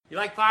You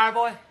like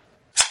Fireboy?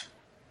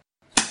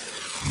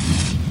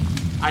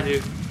 I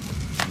do.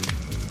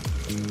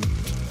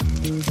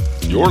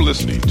 You're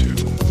listening to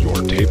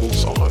Your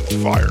Tables on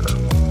Fire,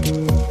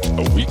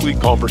 a weekly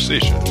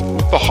conversation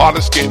with the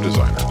hottest game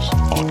designers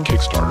on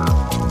Kickstarter.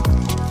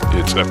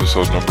 It's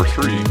episode number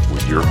 3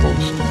 with your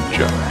host,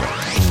 Jeff.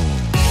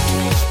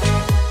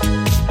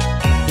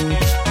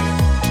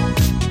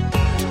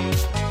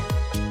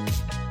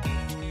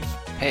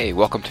 Hey,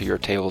 welcome to Your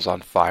Tables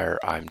on Fire.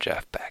 I'm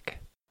Jeff Beck.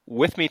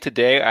 With me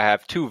today, I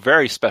have two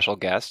very special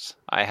guests.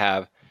 I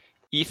have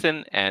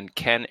Ethan and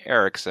Ken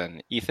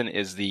Erickson. Ethan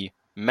is the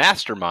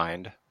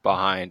mastermind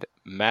behind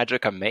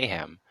Magicka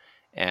Mayhem,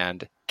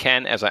 and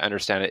Ken, as I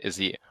understand it, is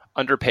the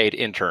underpaid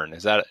intern.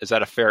 Is that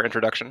a fair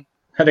introduction?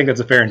 I think that's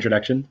a fair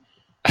introduction.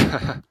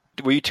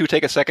 Will you two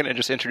take a second and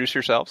just introduce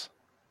yourselves?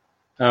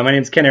 My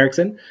name's Ken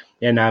Erickson,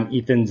 and I'm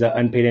Ethan's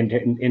unpaid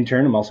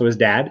intern. I'm also his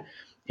dad.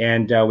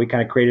 And we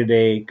kind of created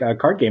a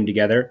card game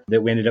together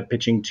that we ended up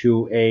pitching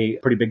to a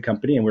pretty big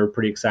company, and we were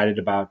pretty excited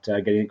about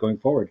getting it going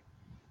forward.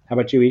 How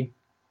about you, E?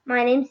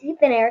 My name's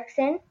Ethan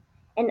Erickson,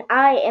 and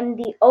I am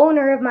the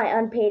owner of my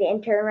unpaid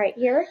intern right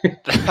here.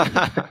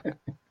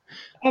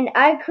 And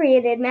I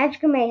created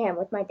Magicka Mayhem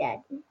with my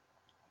dad.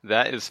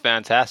 That is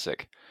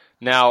fantastic.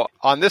 Now,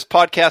 on this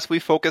podcast, we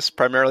focus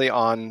primarily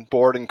on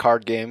board and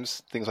card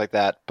games, things like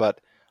that. But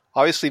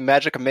obviously,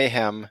 Magicka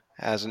Mayhem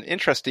has an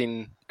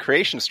interesting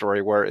creation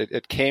story where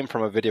it came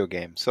from a video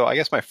game. So I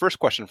guess my first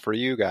question for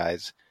you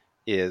guys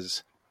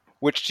is,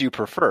 which do you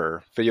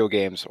prefer, video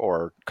games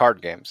or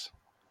card games?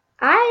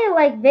 I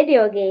like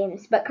video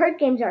games, but card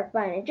games are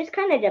fun. It just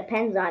kind of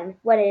depends on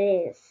what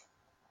it is.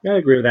 Yeah, I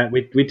agree with that.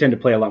 We tend to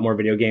play a lot more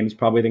video games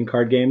probably than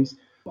card games.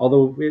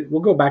 Although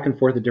we'll go back and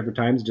forth at different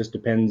times. It just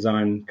depends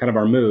on kind of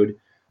our mood.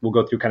 We'll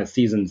go through kind of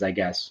seasons, I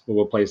guess, where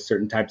we'll play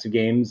certain types of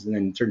games and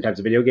then certain types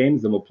of video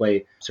games. Then we'll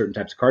play certain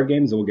types of card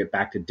games, and we'll get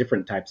back to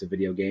different types of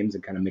video games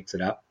and kind of mix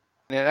it up.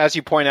 And as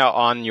you point out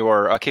on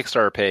your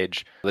Kickstarter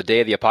page, the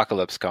day the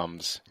apocalypse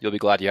comes, you'll be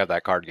glad you have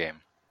that card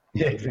game.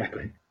 Yeah,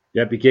 exactly.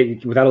 Yep,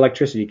 without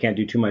electricity, you can't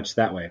do too much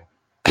that way.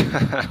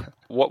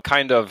 What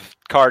kind of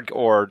card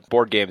or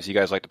board games do you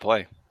guys like to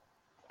play?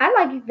 I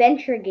like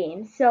adventure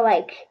games, so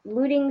like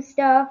looting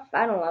stuff,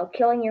 I don't know,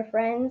 killing your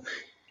friends.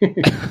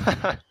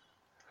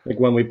 Like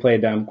one we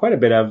played quite a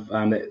bit of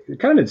that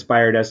kind of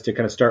inspired us to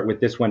kind of start with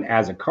this one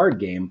as a card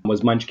game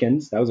was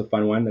Munchkins. That was a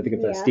fun one. I think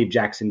it's a Steve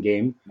Jackson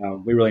game.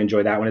 We really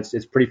enjoy that one.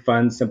 It's pretty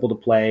fun, simple to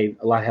play.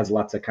 Has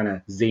lots of kind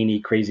of zany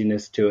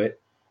craziness to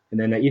it. And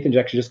then Ethan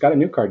actually just got a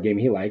new card game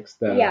he likes.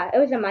 Yeah, it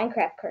was a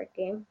Minecraft card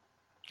game.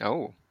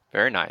 Oh,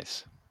 very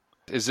nice.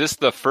 Is this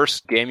the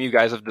first game you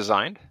guys have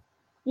designed?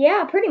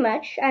 Yeah, pretty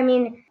much. I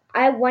mean,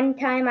 one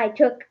time I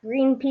took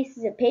green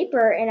pieces of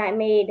paper and I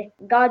made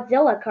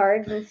Godzilla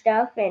cards and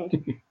stuff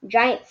and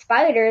giant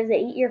spiders that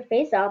eat your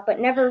face off, but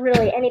never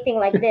really anything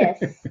like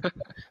this.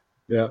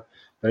 Yeah,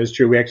 that is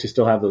true. We actually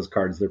still have those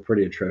cards. They're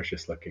pretty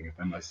atrocious looking, if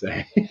I must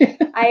say.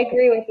 I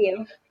agree with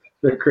you.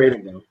 They're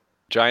creative though.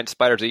 Giant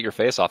spiders eat your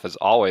face off is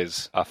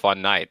always a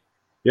fun night.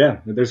 Yeah,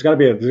 there's got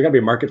to be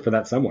a market for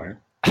that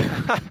somewhere.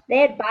 They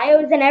had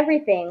bios and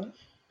everything.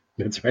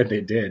 That's right,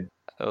 they did.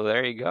 Oh,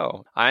 there you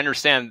go. I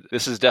understand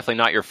this is definitely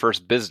not your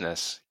first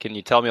business. Can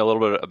you tell me a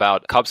little bit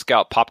about Cub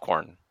Scout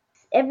popcorn?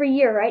 Every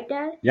year, right,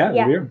 Dad? Yeah,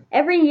 every year.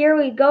 Every year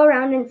we go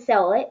around and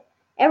sell it.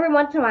 Every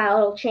once in a while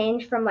it'll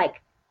change from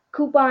like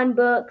coupon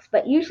books,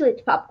 but usually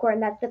it's popcorn.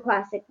 That's the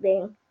classic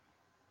thing.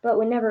 But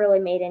we never really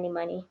made any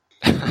money.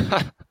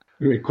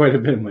 We made quite a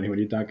bit of money. What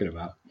are you talking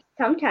about?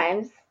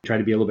 Sometimes. We tried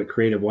to be a little bit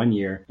creative one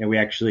year, and we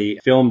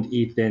actually filmed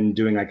Ethan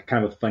doing like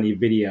kind of a funny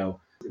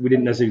video. We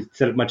didn't necessarily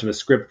set up much of a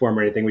script for him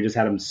or anything. We just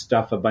had him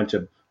stuff a bunch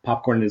of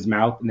popcorn in his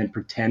mouth and then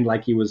pretend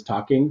like he was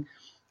talking.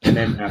 And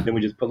then we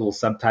just put little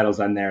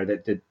subtitles on there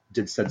that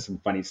said some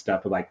funny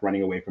stuff like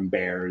running away from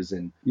bears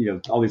and,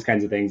 all these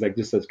kinds of things, like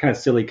just those kind of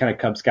silly kind of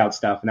Cub Scout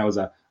stuff. And that was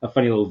a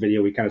funny little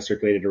video we kind of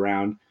circulated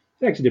around.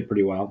 It actually did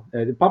pretty well.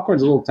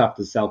 Popcorn's a little tough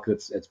to sell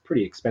because it's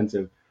pretty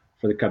expensive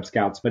for the Cub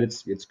Scouts, but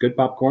it's good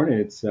popcorn and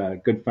it's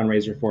a good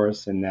fundraiser for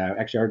us. And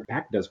actually our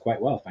pack does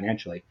quite well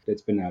financially.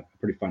 It's been a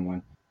pretty fun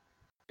one.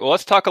 Well,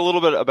 let's talk a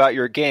little bit about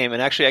your game.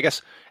 And actually, I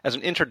guess as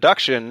an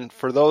introduction,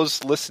 for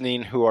those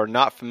listening who are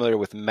not familiar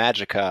with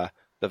Magicka,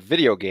 the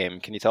video game,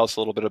 can you tell us a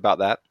little bit about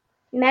that?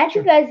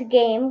 Magicka is a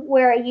game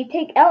where you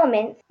take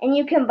elements and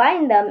you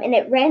combine them and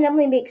it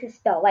randomly makes a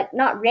spell. Like,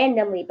 not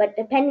randomly, but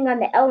depending on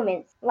the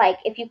elements. Like,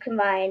 if you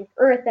combine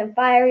earth and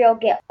fire, you'll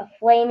get a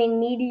flaming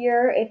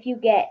meteor.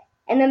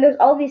 And then there's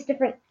all these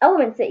different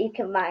elements that you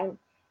combine.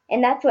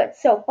 And that's what's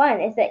so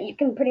fun, is that you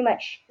can pretty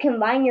much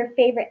combine your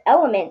favorite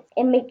elements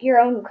and make your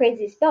own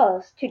crazy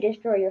spells to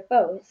destroy your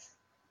foes.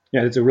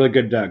 Yeah, it's a really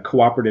good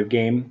cooperative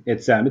game.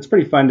 It's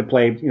pretty fun to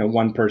play,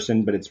 one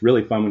person, but it's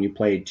really fun when you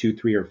play 2,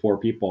 3, or 4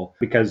 people,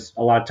 because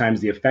a lot of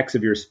times the effects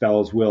of your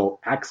spells will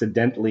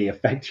accidentally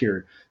affect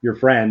your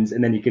friends,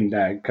 and then you can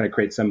kind of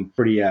create some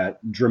pretty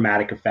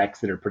dramatic effects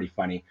that are pretty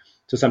funny.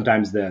 So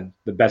sometimes the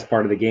best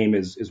part of the game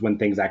is when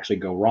things actually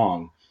go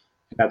wrong.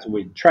 That's what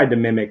we tried to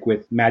mimic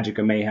with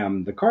Magicka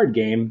Mayhem, the card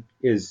game,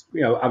 is,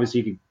 obviously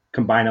you could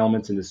combine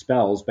elements into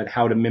spells, but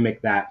how to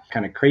mimic that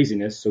kind of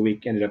craziness. So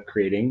we ended up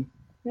creating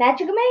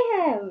Magicka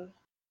Mayhem.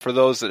 For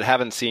those that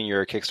haven't seen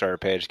your Kickstarter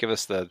page, give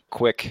us the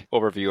quick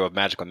overview of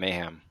Magicka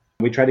Mayhem.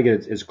 We try to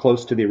get as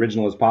close to the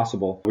original as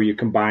possible, where you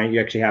combine, you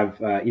actually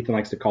have, Ethan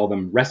likes to call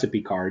them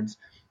recipe cards,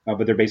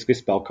 but they're basically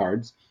spell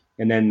cards.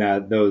 And then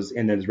those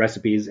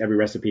recipes, every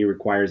recipe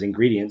requires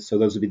ingredients. So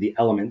those would be the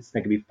elements.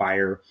 That could be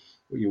fire,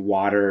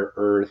 water,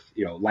 earth,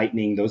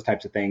 lightning, those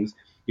types of things.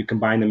 You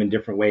combine them in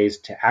different ways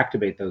to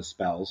activate those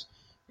spells.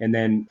 And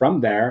then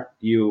from there,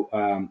 you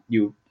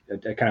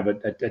kind of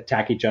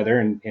attack each other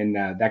and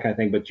that kind of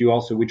thing. But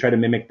we try to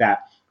mimic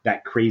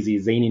that crazy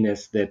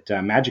zaniness that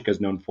Magicka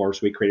is known for.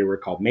 So we created what are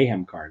called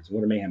Mayhem cards.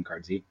 What are Mayhem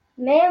cards, E?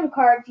 Mayhem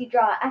cards you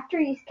draw after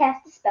you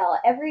cast a spell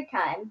every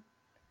time.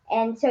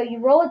 And so you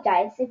roll a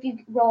dice. If you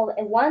roll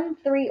a 1,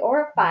 3,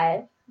 or a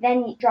 5,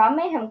 then you draw a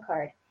Mayhem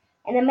card.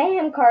 And the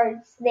Mayhem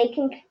cards, they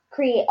can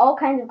create all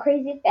kinds of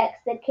crazy effects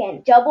that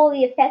can double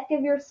the effect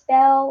of your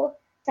spell.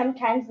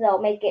 Sometimes they'll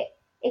make it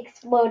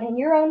explode in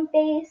your own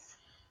face.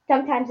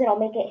 Sometimes it'll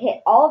make it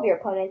hit all of your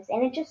opponents.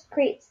 And it just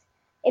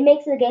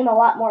makes the game a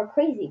lot more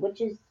crazy,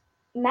 which is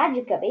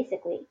Magicka,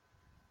 basically.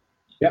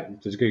 Yep,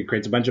 it's good. It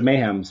creates a bunch of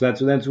mayhem. So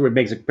that's what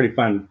makes it pretty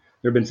fun.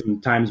 There have been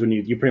some times when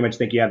you pretty much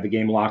think you have the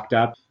game locked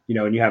up,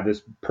 and you have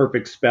this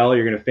perfect spell,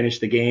 you're going to finish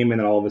the game, and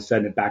then all of a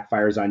sudden it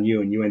backfires on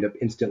you, and you end up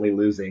instantly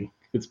losing.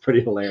 It's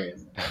pretty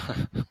hilarious.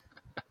 Yeah,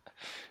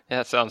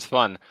 that sounds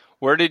fun.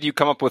 Where did you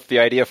come up with the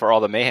idea for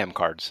all the Mayhem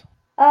cards?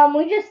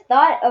 We just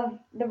thought of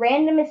the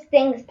randomest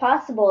things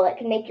possible that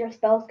can make your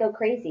spells go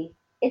crazy.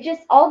 It's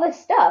just all this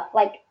stuff,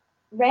 like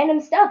random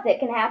stuff that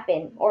can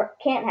happen or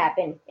can't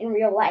happen in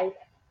real life.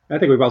 I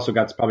think we've also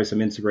got probably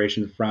some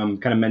inspiration from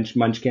kind of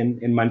Munchkin.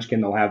 In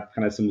Munchkin, they'll have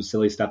kind of some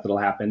silly stuff that'll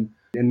happen.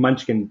 In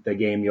Munchkin, the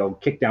game, you'll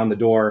kick down the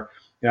door,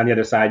 and on the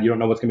other side, you don't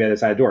know what's going to be on the other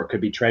side of the door. It could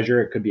be treasure.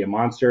 It could be a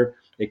monster.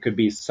 It could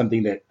be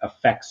something that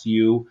affects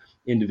you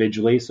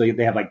individually. So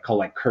they have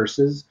called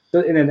curses.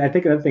 So, and then I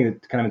think another thing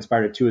that kind of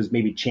inspired it too is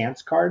maybe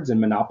chance cards in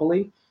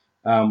Monopoly.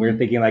 We were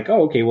thinking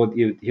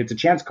it's a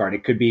chance card.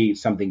 It could be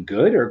something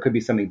good or it could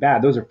be something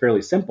bad. Those are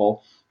fairly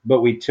simple.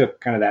 But we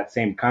took kind of that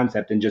same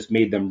concept and just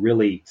made them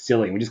really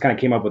silly. We just kind of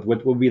came up with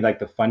what would be like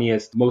the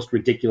funniest, most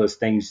ridiculous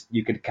things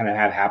you could kind of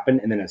have happen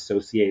and then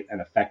associate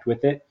an effect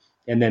with it.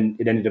 And then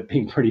it ended up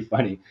being pretty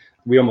funny.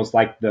 We almost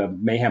like the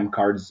Mayhem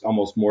cards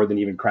almost more than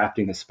even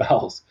crafting the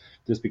spells,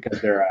 just because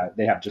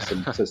they have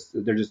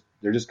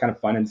they're just kind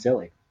of fun and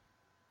silly.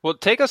 Well,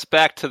 take us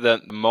back to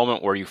the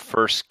moment where you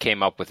first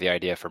came up with the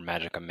idea for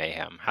Magicka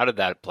Mayhem. How did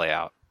that play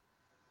out?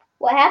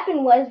 What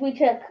happened was we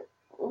took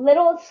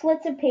little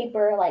slits of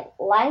paper, like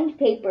lined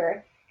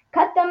paper,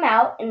 cut them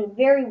out in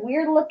very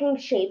weird looking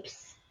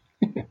shapes,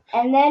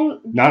 and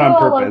then Not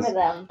on drew all purpose. over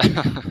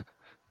them.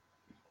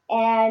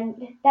 And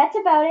that's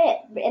about it.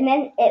 And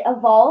then it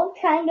evolved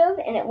kind of,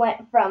 and it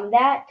went from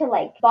that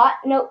to bot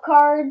note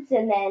cards,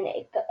 and then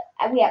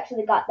we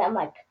actually got them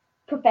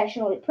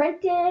professionally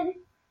printed,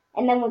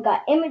 and then we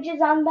got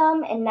images on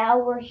them, and now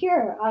we're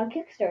here on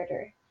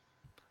Kickstarter.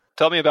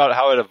 Tell me about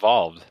how it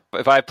evolved.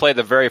 If I played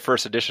the very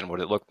first edition,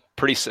 would it look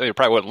it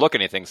probably wouldn't look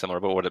anything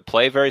similar, but would it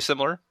play very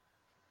similar?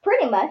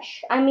 Pretty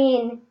much. I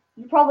mean,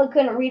 you probably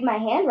couldn't read my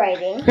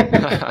handwriting,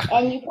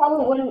 and you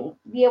probably wouldn't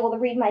be able to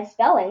read my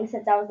spelling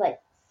since I was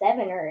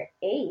 7 or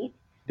 8.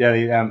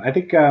 Yeah, I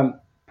think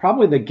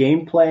probably the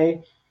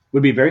gameplay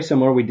would be very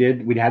similar.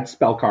 We had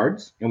spell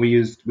cards, and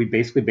we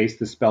basically based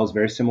the spells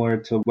very similar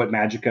to what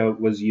Magicka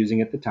was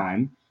using at the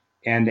time,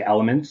 and the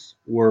elements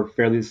were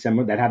fairly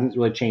similar. That hasn't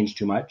really changed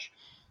too much.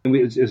 It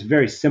was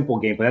very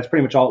simple gameplay. That's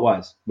pretty much all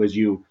it was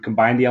you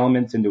combined the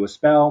elements into a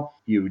spell,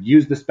 you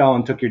used the spell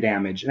and took your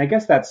damage. And I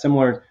guess that's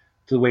similar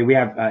to the way we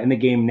have in the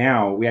game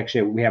now. We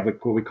have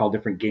what we call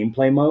different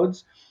gameplay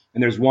modes.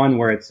 And there's one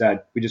where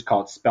we just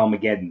call it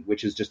Spellmageddon,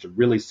 which is just a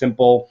really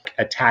simple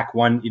attack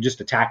one. You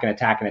just attack and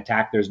attack and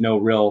attack. There's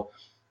not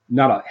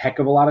a heck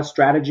of a lot of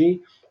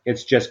strategy.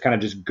 It's just kind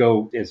of just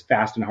go as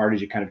fast and hard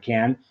as you kind of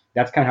can.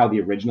 That's kind of how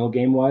the original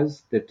game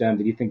was that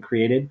Ethan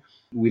created.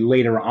 We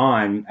later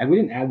on, we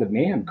didn't add the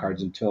Mayhem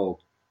cards until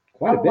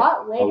quite a bit.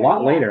 A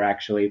lot later,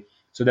 actually.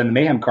 So then the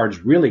Mayhem cards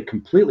really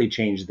completely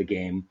changed the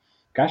game.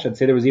 Gosh, I'd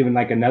say there was even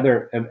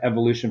another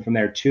evolution from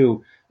there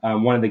too.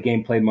 One of the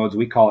gameplay modes,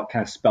 we call it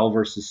kind of spell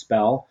versus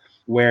spell,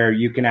 where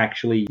you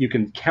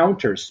can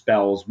counter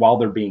spells while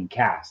they're being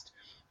cast.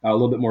 A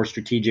little bit more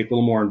strategic, a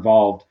little more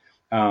involved,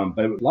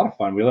 but it was a lot of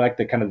fun. We like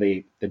the kind of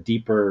the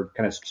deeper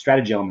kind of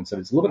strategy elements of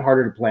it. It's a little bit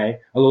harder to play,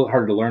 a little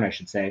harder to learn, I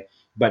should say,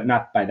 but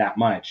not by that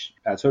much.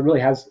 So it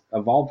really has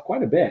evolved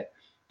quite a bit.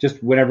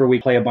 Just whenever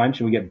we play a bunch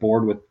and we get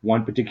bored with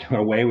one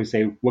particular way, we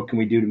say, what can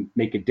we do to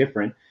make it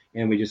different?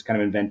 And we just kind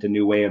of invent a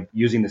new way of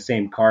using the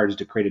same cards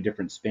to create a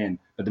different spin.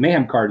 But the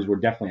Mayhem cards were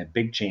definitely a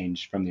big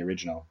change from the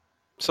original.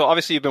 So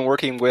obviously you've been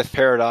working with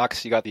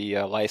Paradox. You got the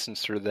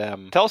license through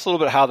them. Tell us a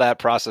little bit how that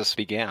process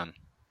began.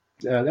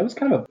 That was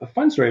kind of a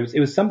fun story. It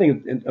was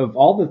something, of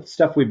all the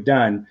stuff we've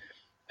done,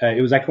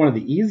 it was one of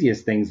the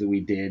easiest things that we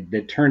did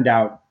that turned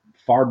out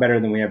far better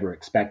than we ever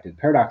expected.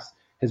 Paradox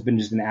has been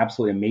just an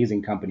absolutely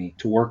amazing company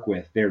to work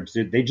with.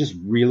 They just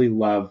really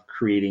love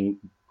creating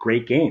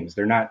great games.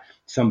 They're not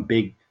some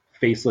big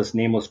faceless,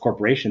 nameless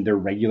corporation. They're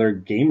regular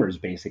gamers,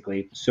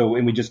 basically. So,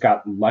 and we just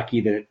got lucky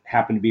that it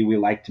happened to be we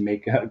like to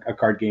make a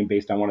card game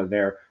based on one of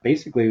their.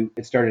 Basically,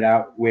 it started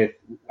out with,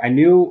 I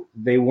knew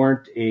they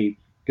weren't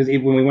because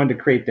when we wanted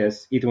to create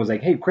this, Ethan was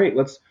like, hey, great,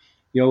 let's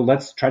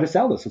try to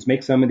sell this. Let's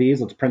make some of these.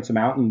 Let's print some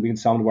out and we can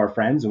sell them to our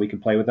friends and we can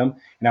play with them.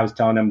 And I was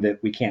telling them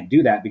that we can't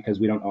do that because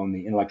we don't own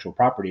the intellectual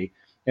property.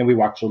 And we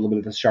watched a little bit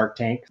of the Shark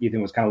Tank. Ethan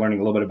was kind of learning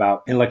a little bit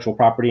about intellectual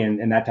property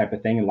and that type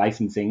of thing and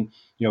licensing,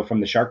 from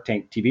the Shark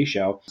Tank TV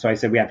show. So I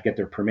said we have to get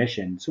their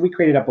permission. So we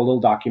created up a little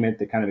document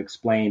that kind of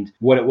explained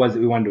what it was that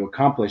we wanted to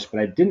accomplish,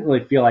 but I didn't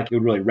really feel like it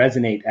would really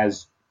resonate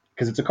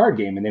because it's a card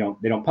game and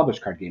they don't publish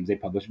card games. They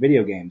publish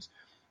video games.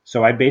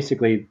 So I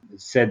basically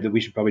said that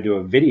we should probably do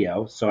a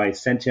video. So I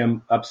sent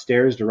him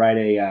upstairs to write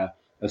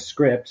a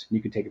script.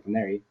 You can take it from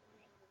there.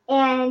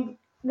 And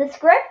the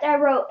script I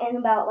wrote in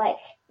about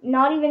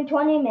not even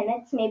 20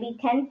 minutes, maybe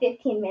 10,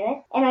 15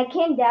 minutes. And I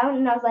came down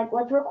and I was like,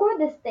 let's record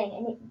this thing.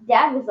 And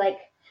Dad was like,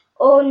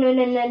 oh,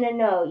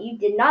 no. You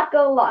did not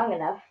go long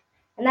enough.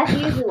 And that's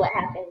usually what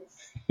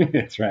happens.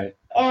 That's right.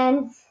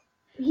 And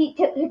he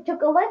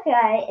took a look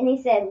at it and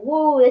he said,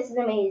 whoa, this is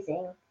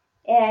amazing.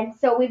 And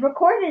so we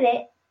recorded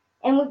it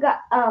and we got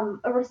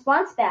a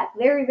response back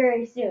very,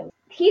 very soon.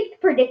 He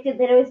predicted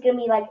that it was going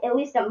to be at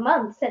least a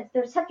month since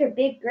they're such a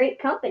big, great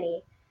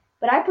company.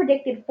 But I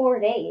predicted 4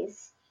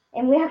 days.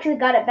 And we actually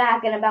got it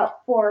back in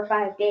about 4 or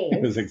 5 days.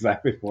 It was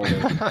exactly 4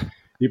 days. I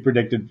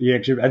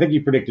think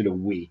you predicted a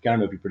week. I don't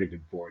know if you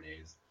predicted 4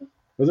 days.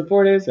 Was it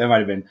 4 days? It might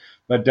have been.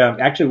 But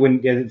actually,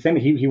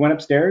 he went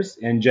upstairs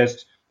and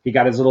he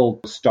got his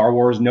little Star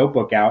Wars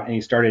notebook out and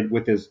he started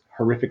with his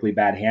horrifically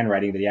bad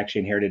handwriting that he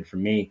actually inherited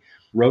from me,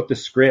 wrote the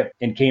script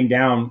and came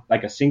down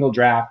like a single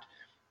draft.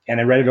 And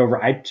I read it over.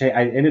 I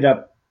ended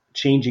up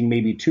changing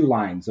maybe 2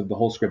 lines of the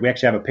whole script. We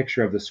actually have a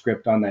picture of the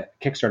script on the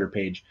Kickstarter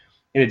page.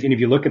 And if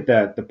you look at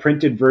the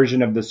printed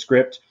version of the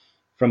script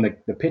from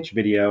the pitch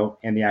video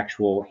and the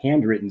actual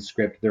handwritten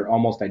script, they're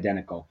almost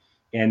identical.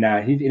 And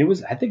I think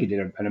he did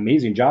an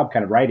amazing job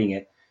kind of writing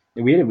it.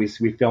 And we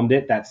filmed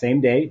it that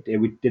same day.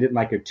 We did it in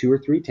a 2 or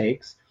 3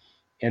 takes.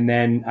 And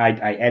then I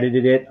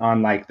edited it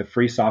on the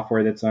free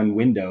software that's on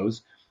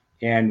Windows.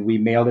 And we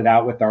mailed it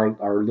out with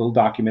our little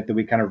document that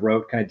we kind of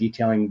wrote, kind of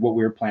detailing what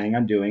we were planning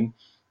on doing.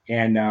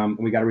 And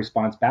we got a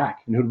response back.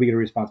 And who did we get a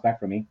response back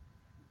from, me?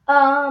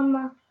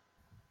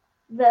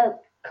 The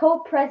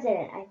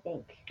co-president, I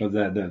think. Oh,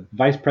 the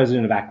vice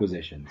president of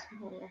acquisitions.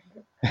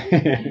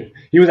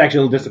 He was actually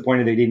a little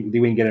disappointed they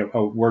didn't get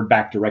a word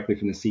back directly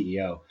from the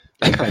CEO.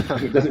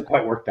 It doesn't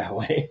quite work that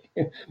way.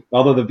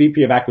 Although the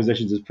VP of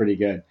acquisitions is pretty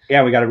good.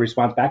 Yeah, we got a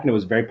response back and it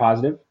was very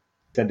positive.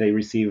 Said they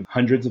receive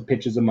hundreds of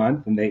pitches a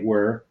month and that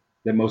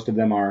most of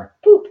them are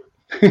poop.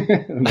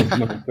 Most of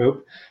them are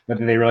poop. But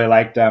they really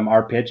liked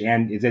our pitch.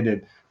 And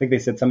I think they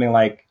said something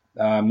like,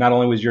 not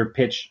only was your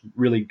pitch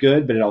really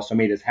good, but it also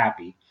made us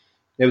happy.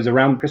 It was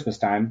around Christmas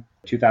time,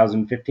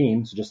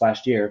 2015, so just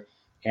last year,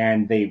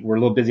 and they were a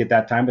little busy at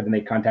that time, but then they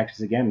contacted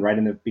us again right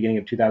in the beginning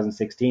of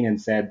 2016 and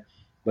said,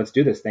 let's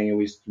do this thing, and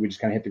we just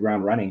kind of hit the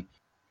ground running.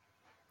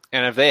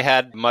 And have they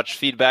had much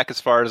feedback as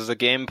far as the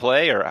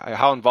gameplay, or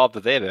how involved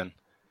have they been?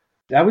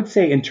 I would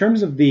say in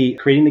terms of the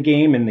creating the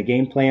game and the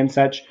gameplay and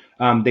such,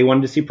 they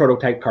wanted to see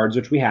prototype cards,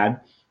 which we had,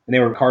 and they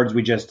were cards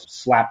we just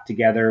slapped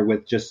together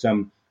with just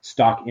some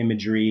stock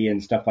imagery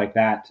and stuff like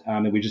that,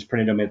 and we just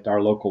printed them at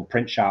our local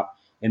print shop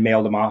and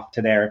mailed them off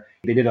to there.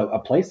 They did a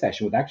play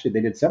session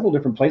they did several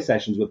different play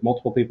sessions with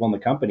multiple people in the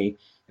company.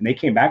 And they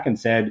came back and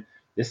said,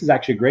 this is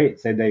actually great.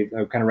 Said they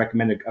kind of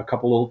recommended a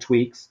couple little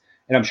tweaks.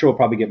 And I'm sure we'll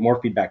probably get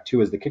more feedback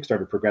too as the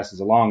Kickstarter progresses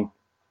along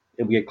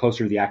and we get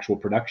closer to the actual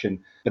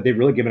production. But they've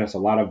really given us a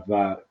lot of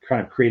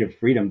kind of creative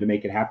freedom to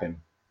make it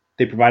happen.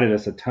 They provided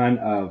us a ton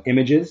of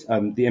images,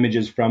 the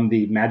images from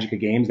the Magicka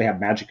games. They have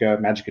Magicka,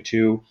 Magicka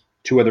 2,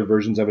 2 other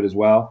versions of it as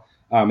well.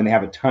 And they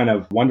have a ton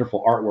of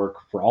wonderful artwork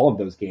for all of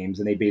those games.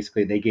 And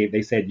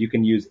they said, you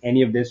can use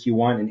any of this you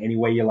want in any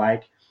way you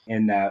like.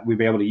 And we've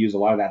been able to use a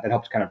lot of that. That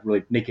helps kind of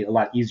really make it a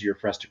lot easier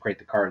for us to create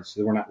the cards.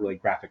 So we're not really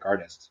graphic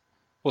artists.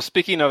 Well,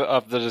 speaking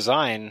of the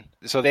design,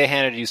 so they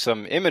handed you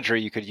some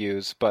imagery you could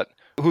use, but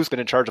who's been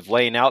in charge of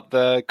laying out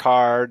the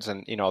cards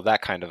and,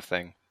 that kind of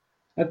thing?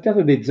 That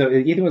definitely. So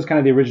Ethan was kind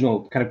of the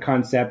original kind of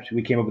concept.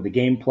 We came up with the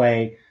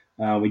gameplay.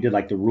 We did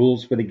the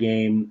rules for the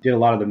game, did a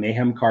lot of the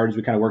Mayhem cards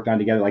we kind of worked on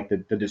together,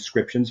 the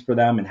descriptions for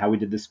them and how we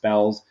did the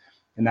spells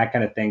and that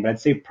kind of thing. But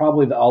I'd say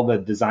probably all the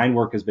design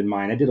work has been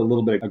mine. I did a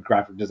little bit of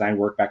graphic design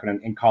work back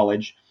when in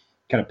college,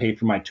 kind of paid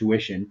for my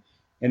tuition.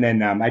 And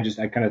then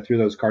I kind of threw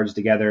those cards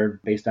together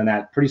based on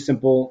that. Pretty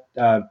simple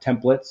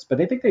templates, but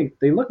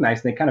they look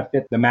nice and they kind of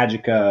fit the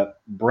Magicka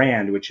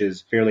brand, which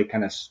is fairly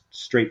kind of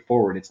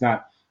straightforward. It's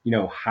not,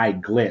 high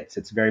glitz.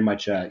 It's very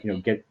much,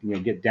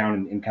 get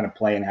down and kind of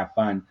play and have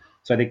fun.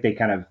 So I think they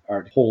kind of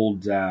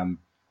hold,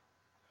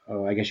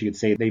 I guess you could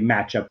say they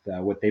match up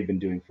what they've been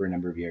doing for a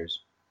number of years.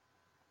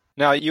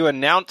 Now, you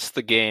announced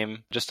the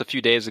game just a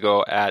few days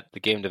ago at the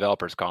Game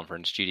Developers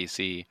Conference,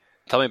 GDC.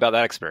 Tell me about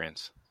that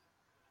experience.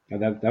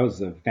 That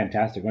was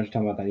fantastic. Why don't you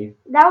tell me about that, Eve?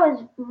 That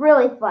was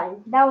really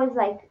fun. That was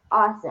like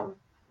awesome.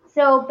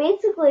 So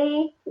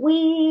basically,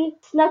 we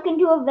snuck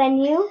into a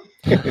venue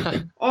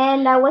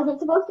and I wasn't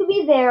supposed to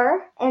be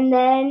there. And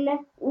then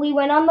we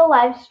went on the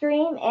live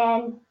stream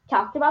and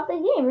talked about the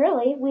game,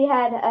 really. We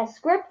had a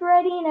script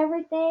ready and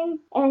everything.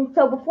 And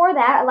so before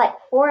that, like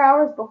 4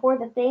 hours before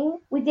the thing,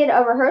 we did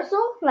a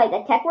rehearsal, like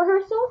a tech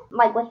rehearsal,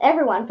 like with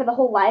everyone for the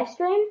whole live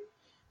stream.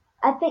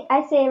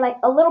 I say like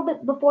a little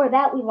bit before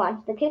that, we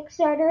launched the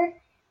Kickstarter.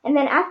 And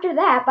then after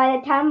that, by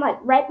the time like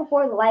right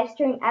before the live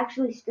stream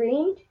actually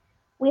streamed,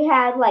 we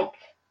had like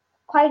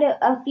quite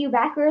a few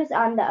backers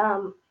on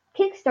the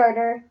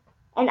Kickstarter.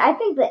 And I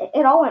think that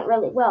it all went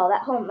really well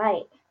that whole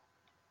night.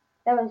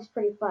 That was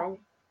pretty fun.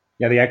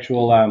 Yeah, the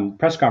actual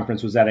press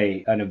conference was at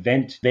an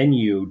event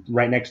venue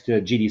right next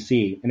to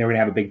GDC, and they were going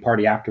to have a big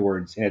party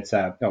afterwards. And it's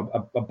a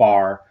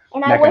bar.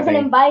 And I wasn't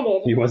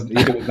invited. He was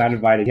not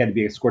invited. He had to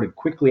be escorted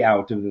quickly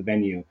out of the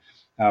venue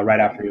right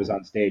after he was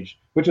on stage,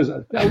 which was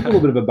a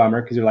little bit of a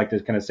bummer because you'd like to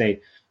kind of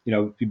say,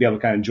 you'd be able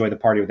to kind of enjoy the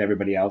party with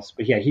everybody else.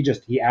 But yeah,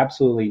 he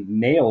absolutely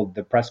nailed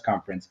the press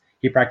conference.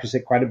 He practiced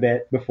it quite a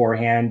bit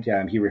beforehand.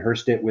 He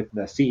rehearsed it with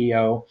the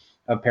CEO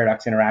of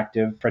Paradox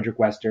Interactive, Frederick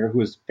Wester, who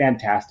was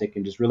fantastic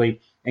and just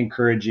really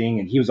encouraging.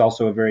 And he was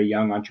also a very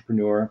young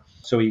entrepreneur.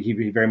 So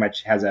he very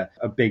much has a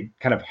big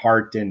kind of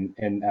heart and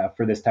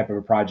for this type of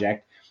a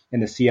project.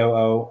 And the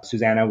COO,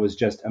 Susanna, was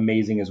just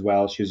amazing as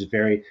well. She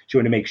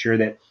wanted to make sure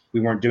that we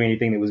weren't doing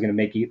anything that was going to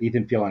make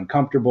Ethan feel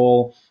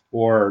uncomfortable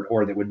or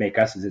that would make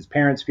us as his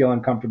parents feel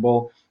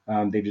uncomfortable.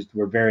 They just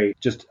were very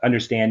just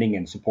understanding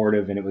and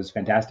supportive, and it was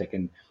fantastic.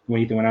 And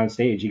when Ethan went on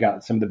stage, he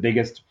got some of the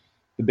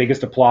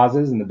biggest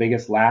applauses and the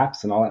biggest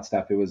laughs and all that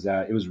stuff. It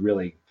was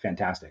really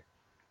fantastic.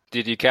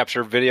 Did you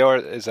capture video, or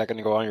is that going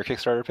to go on your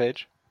Kickstarter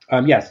page?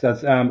 Yes,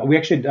 that's we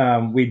actually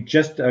we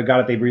just got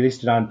it. They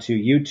released it onto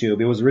YouTube.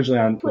 It was originally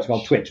on what's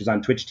called Twitch. It was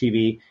on Twitch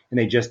TV, and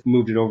they just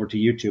moved it over to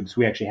YouTube. So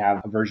we actually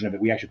have a version of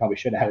it. We actually probably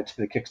should add it to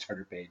the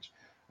Kickstarter page.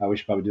 We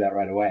should probably do that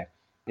right away.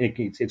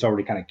 It's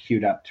already kind of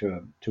queued up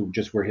to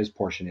just where his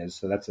portion is.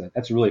 So that's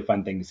a really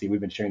fun thing to see.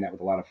 We've been sharing that with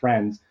a lot of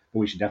friends, but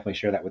we should definitely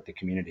share that with the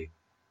community.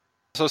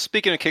 So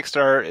speaking of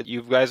Kickstarter,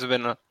 you guys have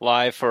been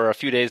live for a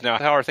few days now.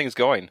 How are things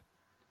going?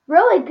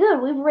 Really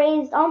good. We've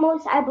raised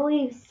almost, I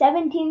believe,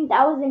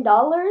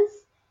 $17,000,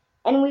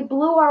 and we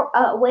blew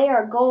away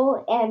our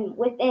goal. And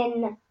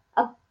within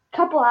a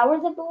couple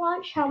hours of the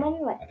launch, how many?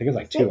 I think it was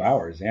like 2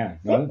 hours. Yeah,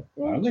 I that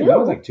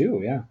was like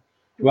 2. Yeah.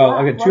 Well,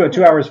 okay,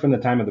 2 hours from the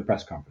time of the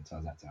press conference.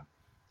 How's that sound?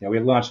 Yeah, we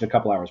launched a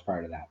couple hours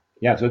prior to that.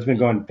 Yeah, so it's been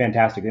going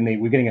fantastic, and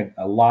we're getting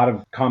a lot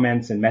of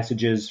comments and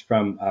messages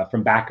from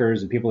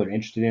backers and people that are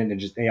interested in it,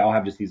 and they all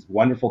have just these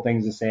wonderful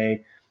things to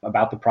say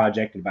about the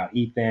project and about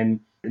Ethan,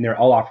 and they're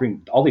all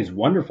offering all these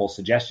wonderful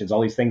suggestions,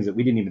 all these things that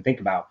we didn't even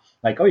think about,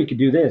 like, oh, you could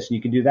do this and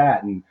you could do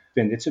that, and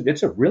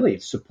it's a really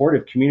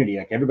supportive community.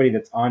 Like everybody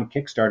that's on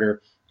Kickstarter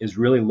is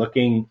really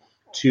looking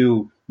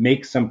to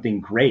make something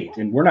great,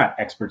 and we're not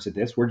experts at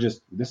this.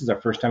 This is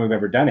our first time we've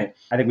ever done it.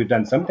 I think we've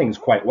done some things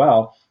quite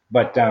well.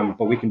 But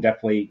we can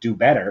definitely do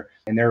better.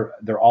 And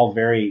they're all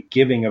very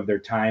giving of their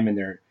time and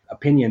their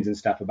opinions and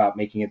stuff about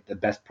making it the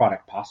best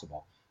product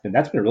possible. And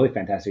that's been a really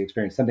fantastic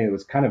experience, something that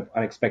was kind of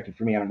unexpected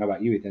for me. I don't know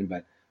about you, Ethan,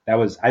 but that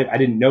was I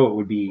didn't know it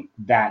would be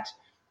that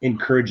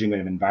encouraging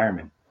of an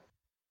environment.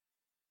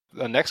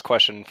 The next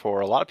question for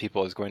a lot of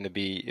people is going to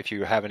be if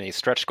you have any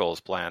stretch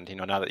goals planned,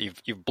 now that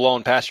you've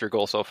blown past your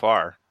goal so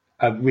far.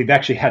 We've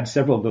actually had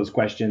several of those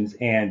questions,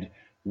 and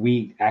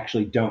we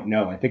actually don't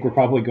know. I think we're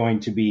probably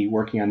going to be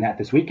working on that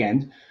this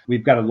weekend.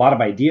 We've got a lot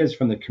of ideas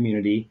from the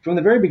community. From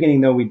the very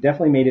beginning, though, we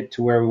definitely made it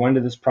to where we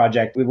wanted this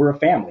project. We were a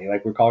family,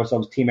 like we call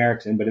ourselves Team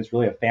Erickson, but it's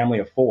really a family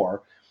of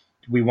 4.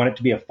 We want it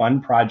to be a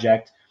fun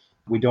project.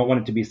 We don't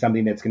want it to be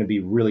something that's going to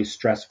be really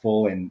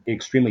stressful and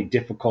extremely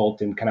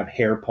difficult and kind of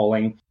hair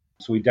pulling.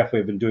 So we definitely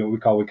have been doing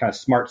what we kind of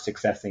smart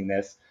successing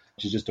this,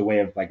 which is just a way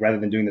of, like, rather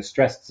than doing the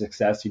stressed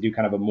success, you do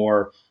kind of a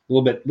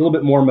little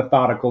bit more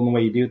methodical in the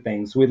way you do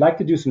things. So we'd like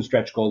to do some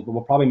stretch goals, but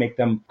we'll probably make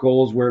them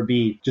goals where it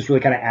be just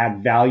really kind of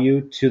add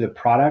value to the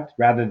product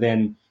rather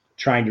than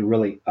trying to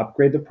really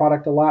upgrade the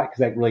product a lot, because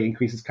that really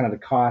increases kind of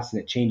the cost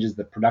and it changes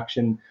the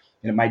production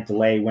and it might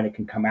delay when it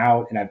can come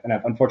out. And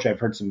I've unfortunately, I've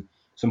heard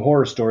some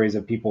horror stories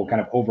of people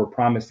kind of over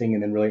promising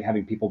and then really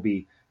having people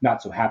be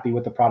not so happy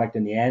with the product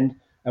in the end.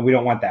 And we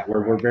don't want that.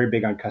 We're very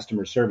big on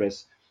customer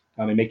service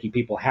and making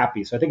people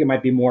happy. So I think it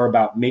might be more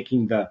about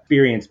making the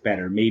experience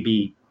better,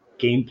 maybe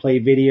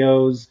gameplay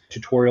videos,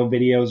 tutorial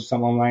videos,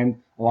 something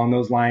along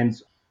those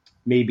lines,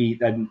 maybe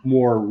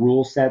more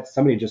rule sets.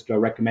 Somebody just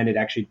recommended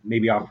actually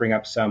maybe offering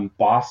up some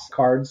boss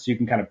cards so you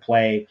can kind of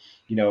play,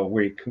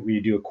 where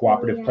you do a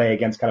cooperative play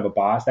against kind of a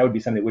boss. That would be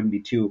something that wouldn't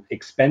be too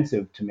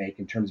expensive to make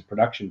in terms of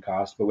production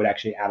cost, but would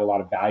actually add a lot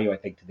of value, I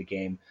think, to the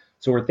game.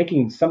 So we're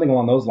thinking something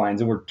along those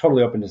lines, and we're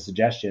totally open to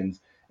suggestions.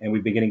 And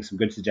we've been getting some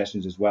good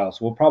suggestions as well.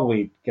 So we'll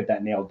probably get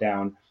that nailed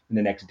down in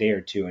the next day or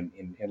two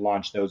and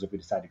launch those if we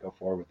decide to go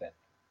forward with it.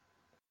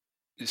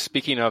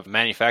 Speaking of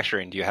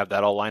manufacturing, do you have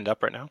that all lined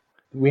up right now?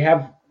 We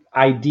have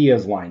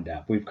ideas lined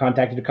up. We've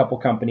contacted a couple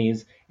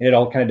companies, and it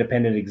all kind of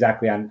depended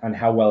exactly on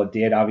how well it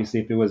did. Obviously,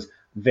 if it was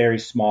very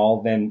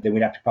small, then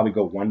we'd have to probably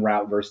go one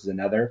route versus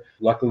another.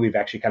 Luckily, we've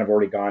actually kind of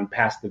already gone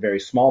past the very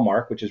small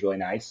mark, which is really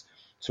nice.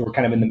 So we're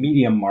kind of in the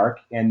medium mark,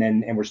 and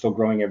we're still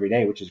growing every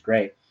day, which is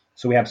great.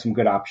 So we have some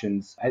good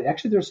options.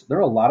 Actually, there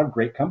are a lot of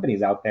great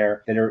companies out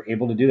there that are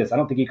able to do this. I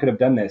don't think you could have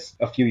done this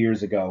a few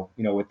years ago,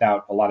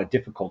 without a lot of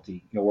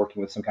difficulty,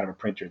 working with some kind of a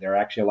printer. There are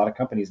actually a lot of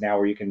companies now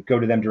where you can go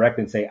to them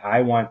directly and say,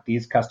 I want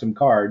these custom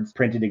cards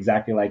printed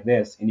exactly like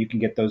this. And you can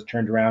get those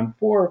turned around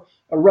for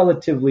a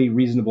relatively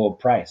reasonable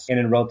price and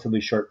in a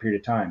relatively short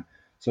period of time.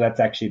 So that's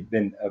actually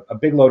been a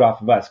big load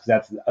off of us,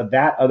 because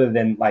that other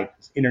than like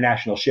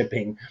international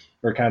shipping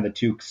are kind of the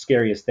two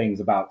scariest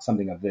things about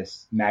something of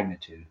this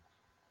magnitude.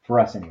 For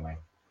us, anyway.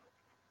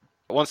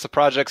 Once the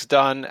project's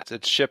done,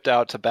 it's shipped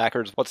out to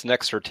backers. What's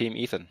next for Team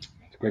Ethan?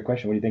 It's a great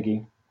question. What do you think,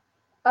 E?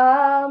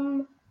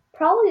 We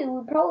probably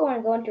want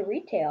to go into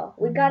retail.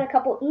 We got a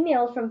couple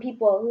emails from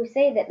people who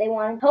say that they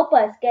want to help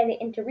us get it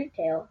into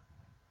retail.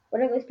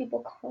 What are those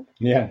people called?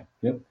 Yeah,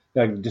 yep.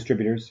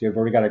 Distributors. You've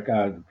already got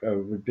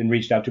we've been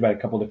reached out to by a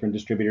couple different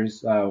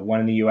distributors. One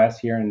in the U.S.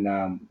 here, and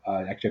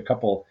actually a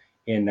couple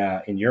in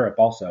Europe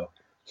also.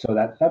 So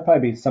that'd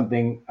probably be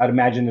something. I'd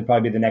imagine it'd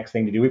probably be the next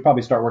thing to do. We'd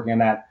probably start working on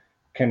that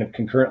kind of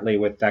concurrently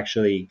with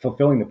actually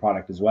fulfilling the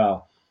product as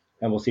well.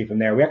 And we'll see from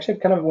there. We actually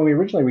when we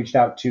originally reached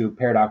out to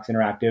Paradox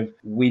Interactive,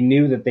 we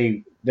knew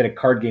that a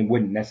card game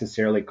wouldn't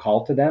necessarily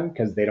call to them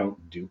because they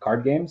don't do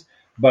card games.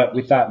 But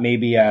we thought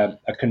maybe a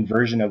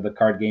conversion of the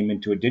card game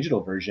into a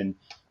digital version,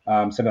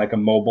 something like a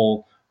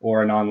mobile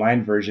or an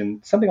online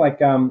version, something like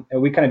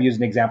we kind of use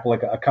an example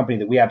like a company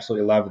that we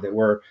absolutely love that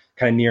we're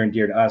kind of near and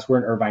dear to us. We're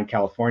in Irvine,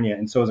 California,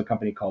 and so is a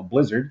company called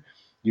Blizzard.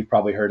 You've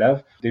probably heard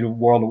of. They do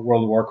World of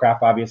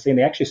Warcraft, obviously, and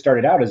they actually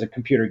started out as a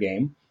computer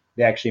game.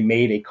 They actually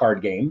made a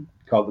card game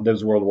called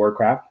World of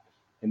Warcraft,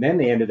 and then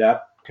they ended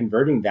up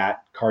converting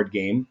that card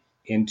game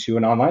into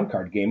an online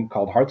card game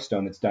called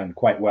Hearthstone that's done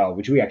quite well,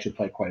 which we actually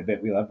play quite a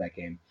bit. We love that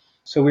game.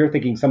 So we were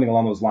thinking something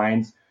along those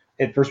lines.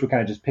 At first, we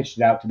kind of just pitched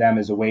it out to them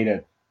as a way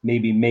to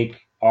maybe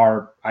make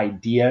our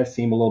idea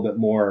seem a little bit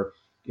more,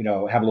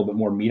 have a little bit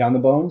more meat on the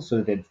bones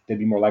so that they'd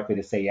be more likely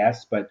to say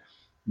yes. But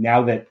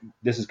now that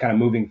this is kind of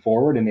moving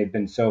forward and they've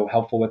been so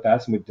helpful with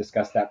us and we've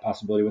discussed that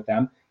possibility with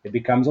them, it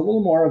becomes a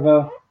little more of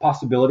a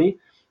possibility.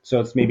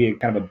 So it's maybe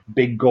kind of a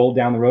big goal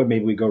down the road.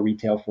 Maybe we go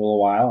retail for a little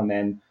while, and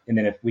then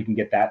if we can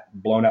get that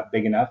blown up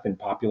big enough and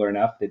popular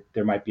enough that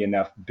there might be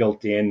enough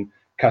built-in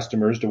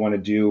customers to want to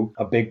do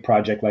a big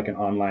project like an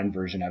online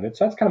version of it.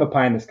 So that's kind of a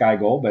pie in the sky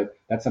goal, but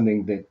that's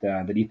something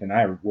that Ethan and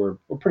I were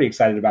pretty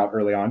excited about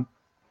early on.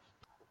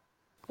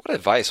 What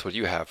advice would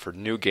you have for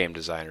new game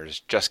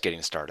designers just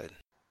getting started?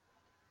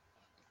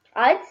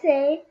 I'd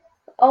say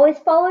always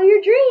follow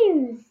your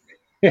dreams.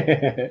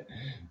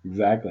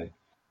 Exactly.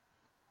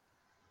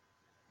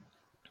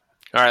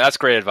 All right, that's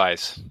great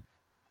advice.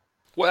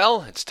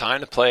 Well, it's time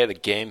to play the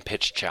Game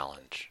Pitch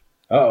Challenge.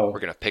 Uh-oh. We're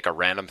going to pick a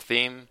random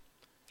theme,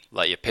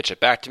 let you pitch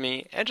it back to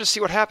me, and just see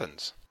what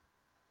happens.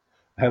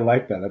 I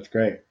like that. That's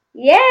great.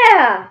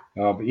 Yeah!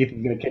 Oh, but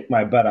Ethan's going to kick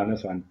my butt on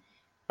this one.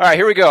 All right,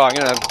 here we go. I'm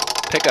going to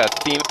pick a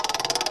theme,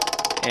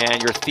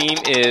 and your theme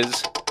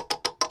is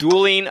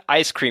dueling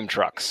ice cream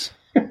trucks.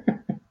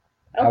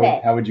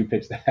 Okay. How would you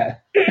pitch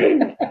that?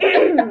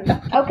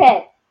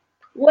 Okay.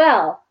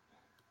 Well,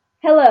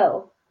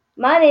 hello.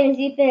 My name is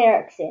Ethan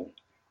Erickson,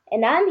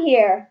 and I'm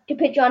here to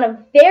pitch on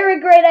a very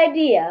great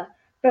idea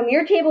from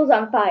Your Tables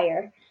on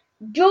Fire,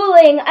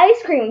 Dueling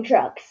Ice Cream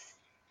Trucks.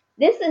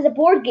 This is a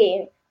board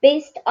game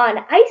based on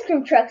ice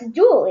cream trucks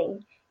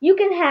dueling. You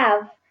can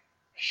have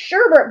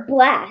sherbet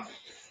blasts.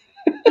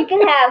 You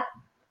can have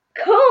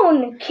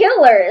cone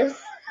killers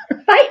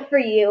fight for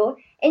you,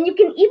 and you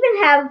can even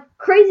have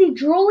crazy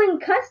drooling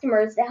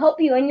customers to help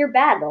you in your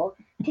battle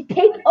to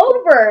take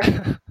over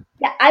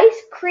the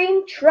ice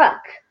cream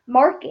truck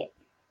market.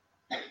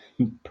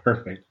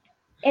 Perfect.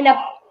 In a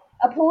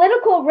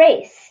political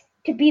race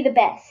to be the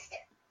best.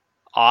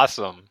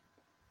 Awesome.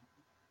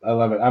 I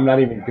love it. I'm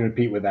not even going to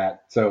compete with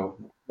that, so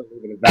I'll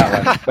leave it at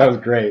that one. That was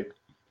great.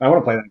 I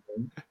want to play that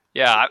game.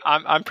 Yeah,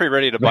 I'm pretty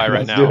ready to buy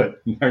right now. Let's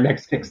do it. Our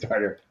next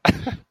Kickstarter.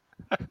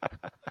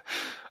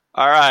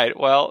 All right.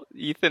 Well,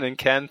 Ethan and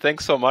Ken,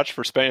 thanks so much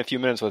for spending a few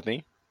minutes with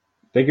me.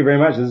 Thank you very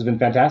much. This has been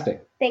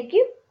fantastic. Thank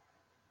you.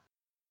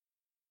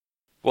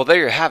 Well,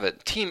 there you have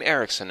it. Team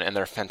Erickson and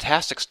their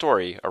fantastic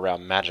story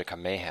around Magicka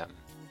Mayhem.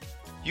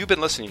 You've been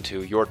listening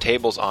to Your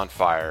Tables on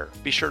Fire.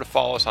 Be sure to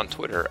follow us on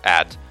Twitter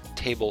at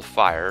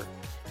TableFire.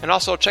 And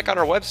also check out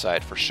our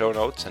website for show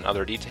notes and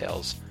other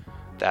details.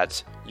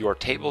 That's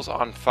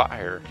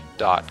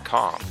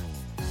yourtablesonfire.com.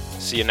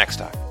 See you next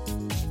time.